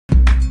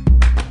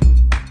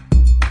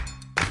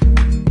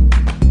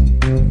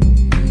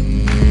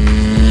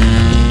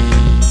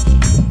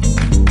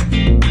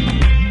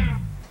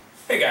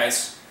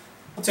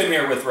Tim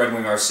here with Red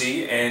Wing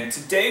RC, and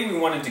today we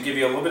wanted to give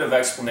you a little bit of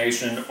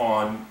explanation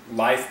on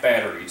LiFE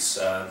batteries,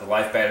 the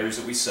LiFE batteries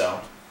that we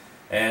sell.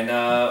 And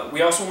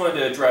we also wanted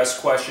to address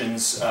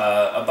questions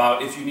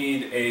about if you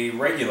need a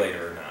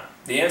regulator or not.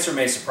 The answer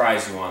may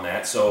surprise you on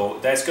that, so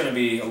that's going to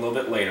be a little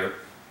bit later.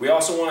 We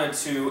also wanted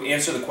to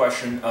answer the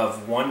question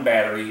of one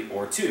battery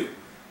or two.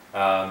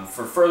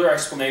 For further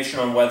explanation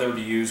on whether to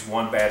use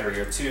one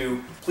battery or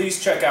two,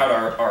 please check out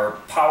our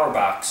Power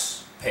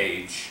Box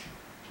page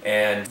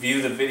and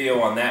view the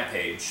video on that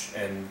page,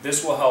 and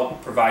this will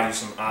help provide you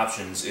some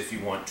options if you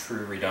want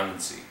true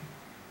redundancy.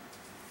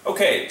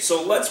 Okay,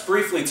 so let's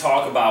briefly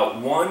talk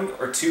about one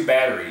or two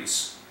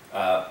batteries.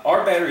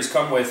 Our batteries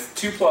come with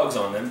two plugs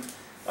on them,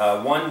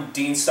 one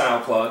Dean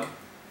style plug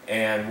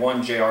and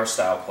one JR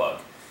style plug.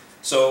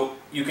 So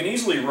you can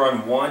easily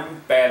run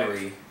one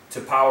battery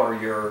to power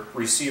your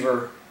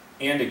receiver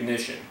and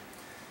ignition.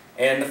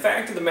 And the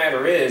fact of the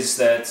matter is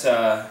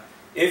that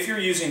if you're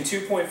using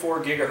 2.4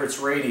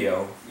 gigahertz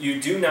radio,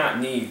 you do not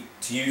need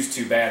to use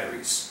two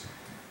batteries.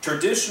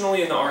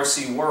 Traditionally in the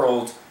RC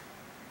world,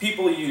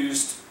 people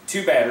used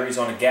two batteries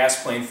on a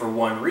gas plane for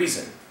one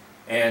reason,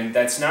 and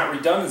that's not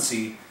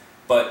redundancy,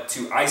 but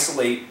to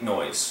isolate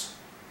noise.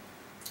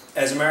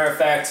 As a matter of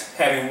fact,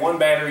 having one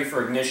battery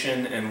for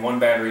ignition and one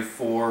battery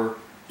for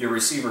your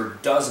receiver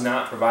does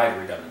not provide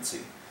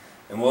redundancy,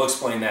 and we'll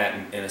explain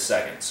that in a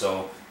second.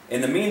 So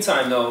in the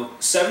meantime though,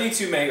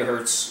 72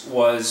 megahertz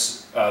was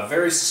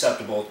very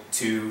susceptible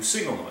to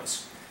signal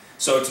noise.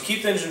 So to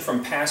keep the engine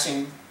from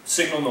passing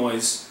signal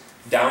noise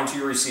down to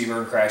your receiver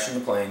and crashing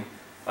the plane,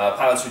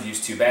 pilots would use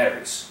two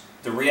batteries.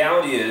 The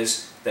reality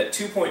is that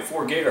 2.4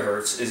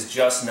 gigahertz is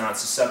just not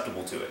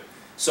susceptible to it.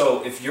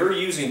 So if you're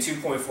using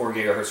 2.4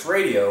 gigahertz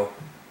radio,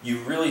 you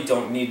really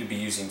don't need to be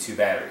using two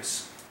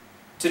batteries.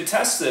 To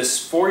test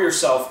this for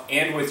yourself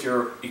and with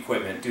your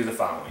equipment, do the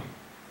following.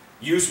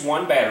 Use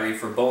one battery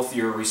for both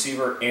your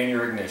receiver and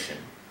your ignition.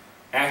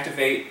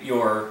 Activate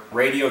your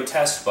radio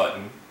test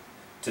button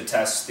to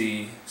test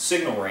the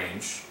signal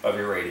range of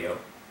your radio,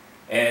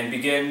 and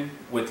begin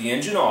with the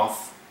engine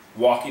off,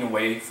 walking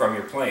away from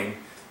your plane,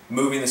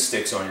 moving the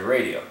sticks on your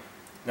radio.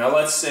 Now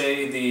let's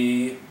say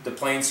the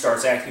plane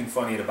starts acting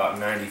funny at about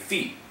 90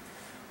 feet.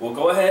 Well,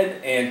 go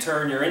ahead and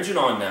turn your engine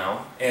on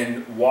now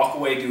and walk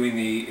away doing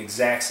the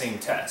exact same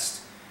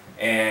test.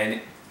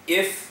 And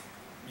if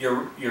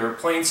your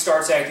plane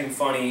starts acting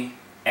funny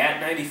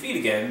at 90 feet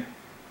again,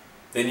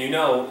 then you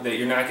know that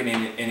you're not getting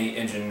any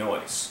engine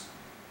noise.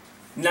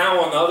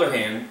 Now on the other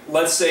hand,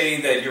 let's say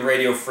that your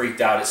radio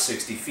freaked out at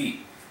 60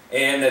 feet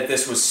and that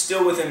this was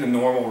still within the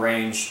normal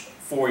range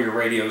for your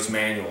radio's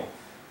manual.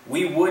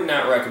 We would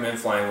not recommend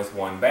flying with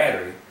one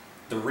battery.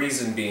 The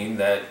reason being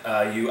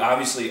that you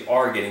obviously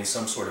are getting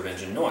some sort of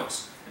engine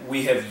noise.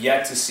 We have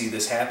yet to see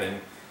this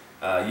happen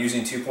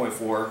using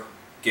 2.4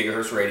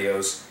 gigahertz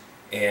radios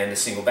and a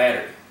single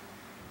battery.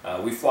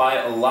 We fly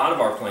a lot of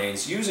our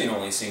planes using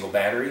only a single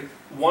battery.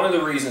 One of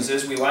the reasons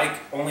is we like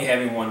only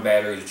having one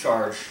battery to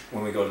charge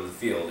when we go to the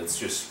field. It's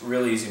just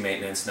really easy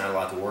maintenance, not a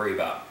lot to worry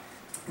about.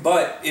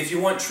 But if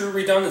you want true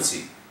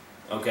redundancy,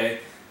 okay,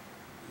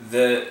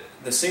 the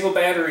single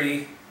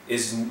battery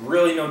is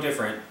really no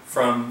different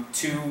from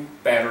two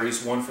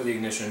batteries, one for the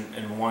ignition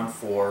and one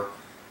for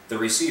the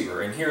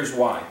receiver. And here's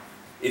why.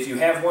 If you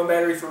have one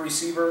battery for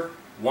receiver,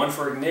 one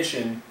for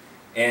ignition,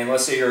 and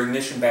let's say your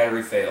ignition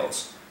battery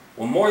fails,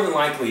 well, more than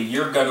likely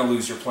you're going to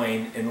lose your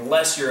plane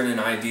unless you're in an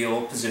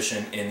ideal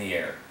position in the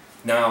air.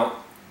 Now,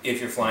 if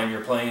you're flying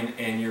your plane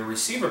and your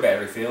receiver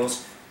battery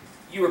fails,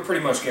 you are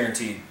pretty much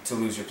guaranteed to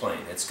lose your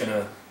plane. It's going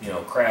to,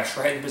 crash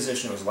right in the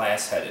position it was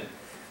last headed.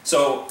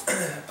 So,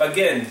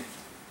 again,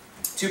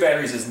 two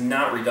batteries is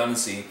not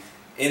redundancy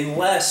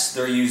unless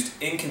they're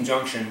used in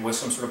conjunction with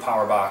some sort of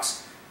power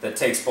box that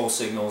takes both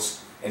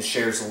signals and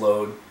shares the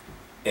load.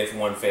 If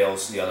one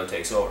fails, the other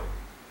takes over.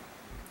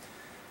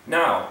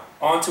 Now,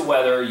 on to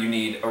whether you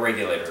need a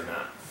regulator or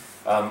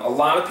not. A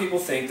lot of people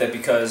think that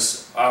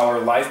because our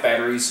LiFE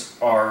batteries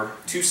are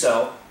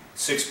 2-cell,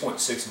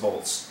 6.6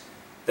 volts,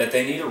 that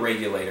they need a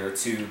regulator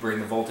to bring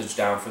the voltage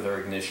down for their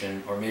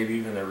ignition or maybe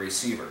even their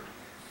receiver.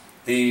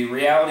 The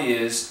reality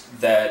is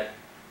that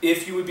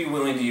if you would be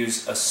willing to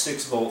use a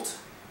 6-volt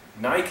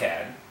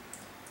Nicad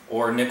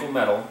or nickel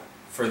metal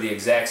for the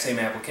exact same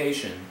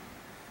application,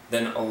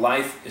 then a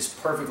LiFE is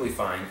perfectly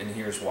fine, and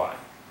here's why.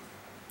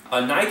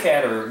 A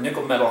Nicad or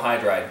nickel metal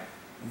hydride,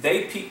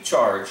 they peak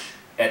charge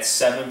at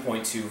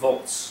 7.2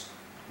 volts.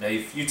 Now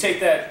if you take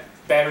that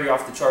battery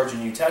off the charge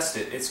and you test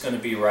it, it's going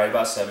to be right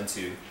about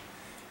 7.2,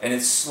 and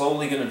it's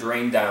slowly going to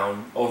drain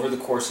down over the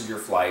course of your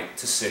flight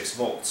to 6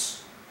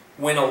 volts.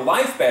 When a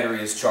LiFE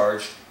battery is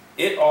charged,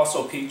 it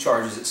also peak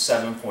charges at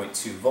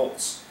 7.2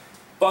 volts.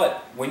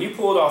 But when you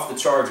pull it off the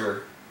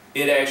charger,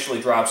 it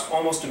actually drops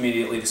almost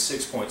immediately to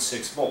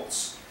 6.6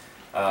 volts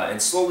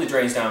and slowly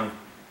drains down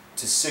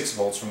to 6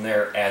 volts from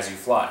there as you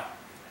fly.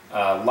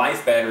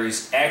 LiFE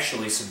batteries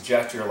actually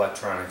subject your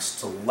electronics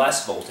to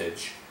less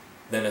voltage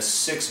than a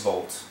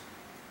 6-volt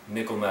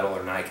nickel metal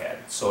or Nicad.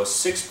 So a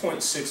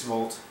 6.6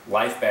 volt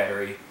LiFE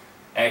battery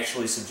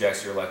actually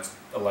subjects your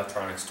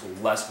electronics to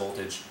less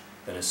voltage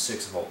than a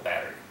 6-volt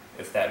battery,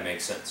 if that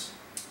makes sense.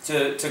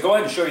 To go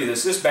ahead and show you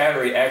this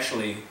battery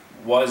actually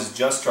was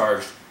just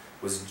charged,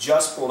 was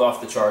just pulled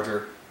off the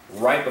charger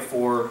right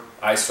before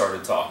I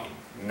started talking.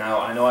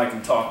 Now, I know I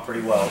can talk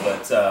pretty well,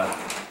 but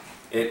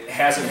it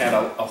hasn't had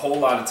a whole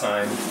lot of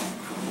time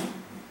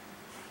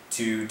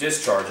to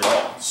discharge at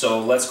all. So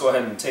let's go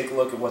ahead and take a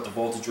look at what the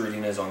voltage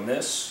reading is on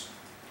this.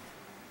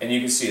 And you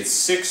can see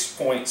it's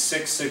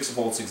 6.66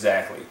 volts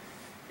exactly.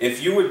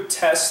 If you would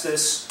test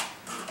this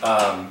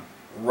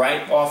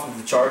right off of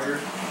the charger,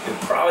 it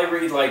would probably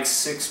read like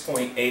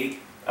 6.8,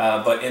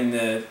 but in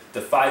the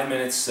 5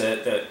 minutes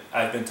that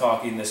I've been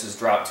talking, this has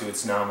dropped to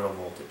its nominal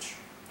voltage.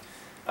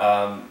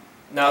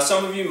 Now,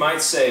 some of you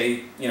might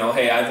say, you know,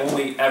 hey, I've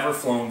only ever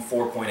flown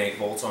 4.8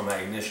 volts on my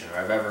ignition, or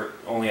I've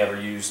only ever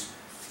used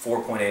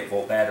 4.8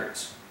 volt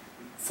batteries.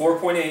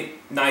 4.8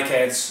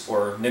 Nicads,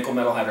 or nickel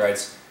metal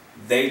hydrides,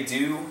 they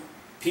do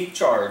peak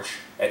charge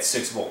at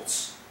 6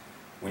 volts.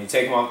 When you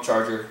take them off the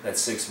charger, that's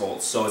 6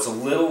 volts. So it's a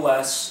little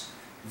less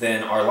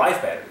than our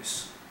LiFE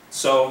batteries.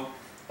 So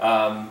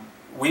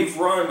we've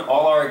run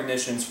all our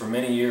ignitions for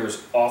many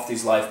years off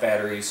these LiFE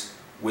batteries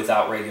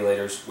without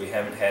regulators. We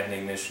haven't had an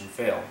ignition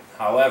fail.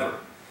 However,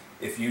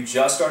 if you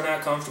just are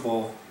not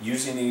comfortable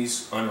using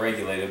these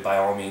unregulated, by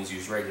all means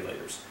use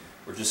regulators.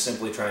 We're just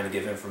simply trying to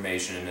give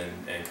information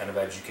and kind of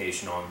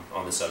education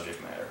on the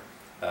subject matter.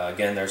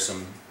 Again, there's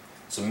some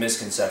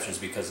misconceptions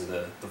because of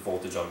the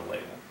voltage on the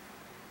label.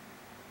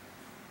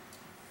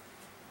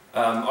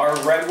 Our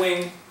Red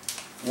Wing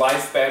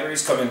LiFE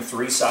batteries come in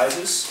 3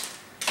 sizes.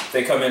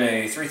 They come in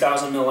a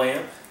 3000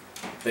 milliamp,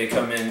 they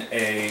come in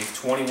a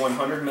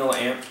 2100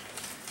 milliamp,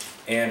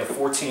 and a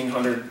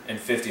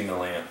 1450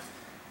 milliamp.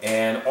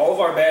 And all of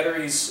our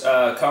batteries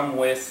come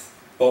with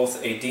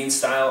both a Dean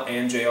style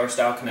and JR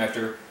style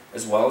connector,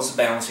 as well as a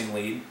balancing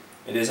lead.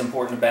 It is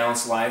important to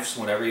balance LiFEs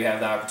whenever you have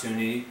the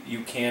opportunity.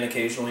 You can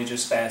occasionally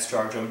just fast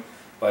charge them,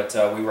 but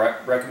we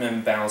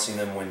recommend balancing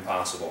them when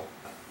possible.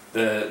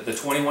 The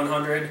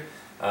 2100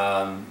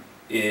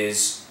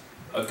 is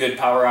a good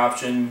power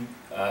option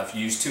if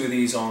you use 2 of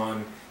these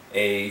on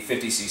a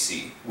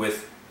 50cc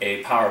with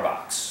a power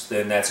box,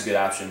 then that's a good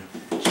option.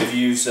 If you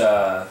use 2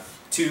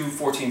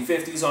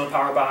 1450s on a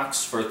power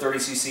box for a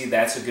 30cc,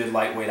 that's a good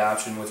lightweight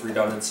option with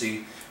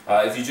redundancy.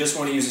 If you just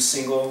want to use a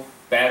single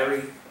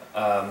battery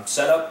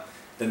setup,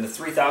 then the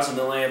 3000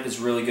 milliamp is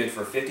really good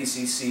for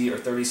 50cc or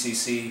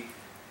 30cc.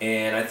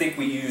 And I think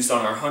we used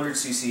on our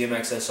 100cc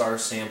MXSR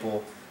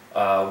sample,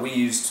 we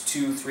used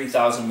 2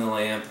 3000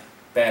 milliamp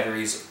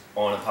batteries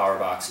on a power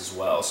box as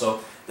well.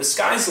 So the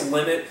sky's the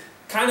limit.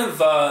 Kind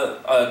of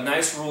a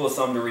nice rule of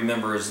thumb to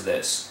remember is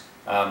this.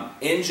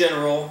 In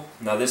general,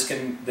 now this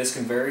can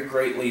vary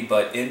greatly,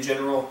 but in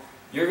general,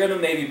 you're going to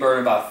maybe burn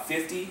about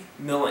 50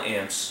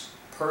 milliamps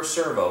per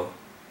servo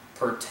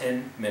per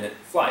 10-minute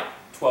flight.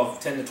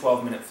 10 to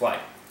 12 minute flight,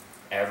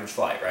 average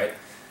flight, right?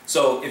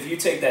 So if you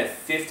take that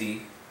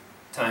 50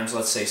 times,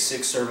 let's say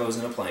 6 servos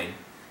in a plane,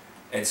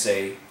 and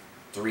say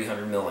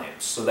 300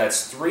 milliamps. So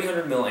that's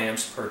 300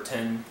 milliamps per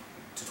 10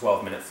 to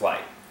 12 minute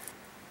flight.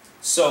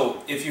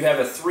 So if you have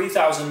a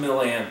 3000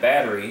 milliamp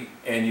battery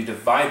and you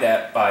divide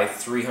that by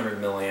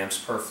 300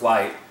 milliamps per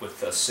flight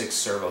with a 6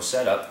 servo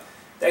setup,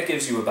 that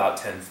gives you about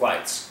 10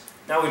 flights.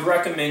 Now we'd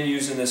recommend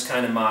using this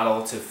kind of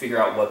model to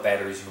figure out what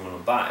batteries you want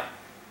to buy.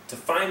 To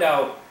find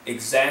out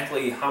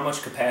exactly how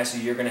much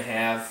capacity you're going to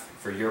have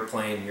for your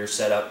plane, your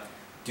setup,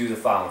 do the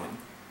following.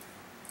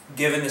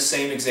 Given the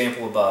same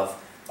example above,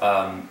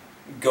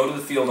 go to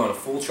the field on a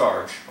full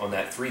charge on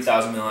that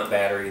 3000 milliamp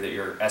battery that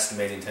you're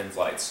estimating 10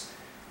 flights.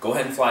 Go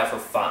ahead and fly for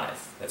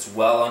 5. That's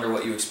well under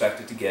what you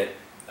expected to get.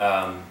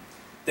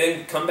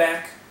 Then come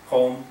back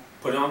home,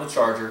 put it on the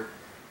charger,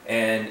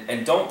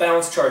 and don't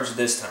balance charge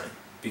this time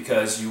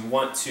because you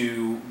want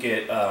to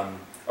get a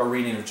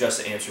reading of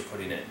just the amps you're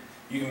putting in.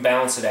 You can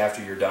balance it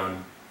after you're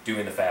done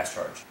doing the fast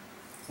charge.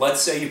 Let's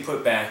say you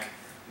put back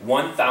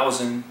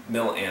 1000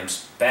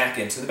 milliamps back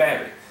into the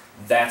battery.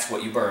 That's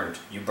what you burned.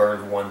 You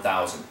burned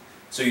 1000.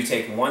 So you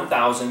take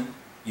 1000,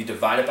 you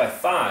divide it by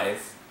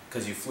 5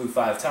 because you flew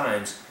 5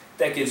 times.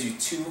 That gives you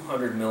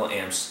 200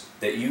 milliamps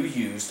that you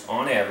used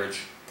on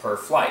average per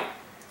flight.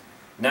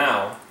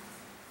 Now,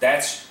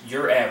 that's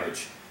your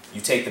average.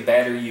 You take the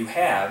battery you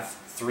have,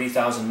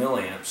 3000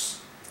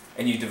 milliamps,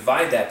 and you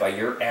divide that by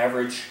your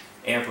average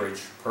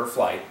amperage per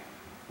flight,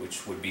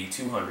 which would be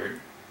 200,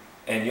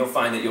 and you'll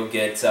find that you'll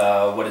get,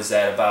 what is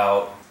that,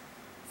 about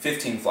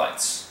 15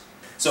 flights.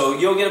 So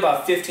you'll get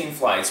about 15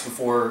 flights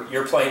before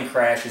your plane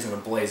crashes in a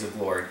blaze of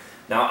glory.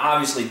 Now,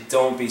 obviously,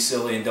 don't be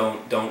silly and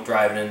don't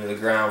drive it into the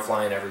ground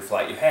flying every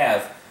flight you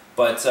have.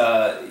 But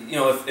you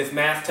know, if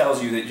math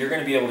tells you that you're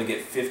going to be able to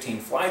get 15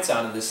 flights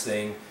out of this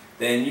thing,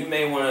 then you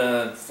may want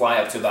to fly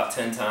up to about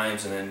 10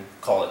 times and then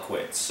call it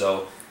quits.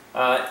 So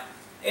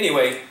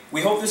anyway,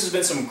 we hope this has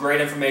been some great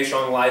information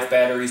on LiFE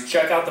batteries.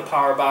 Check out the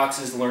power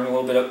boxes, learn a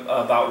little bit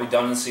about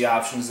redundancy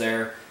options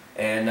there,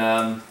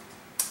 and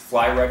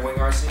fly Red Wing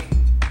RC.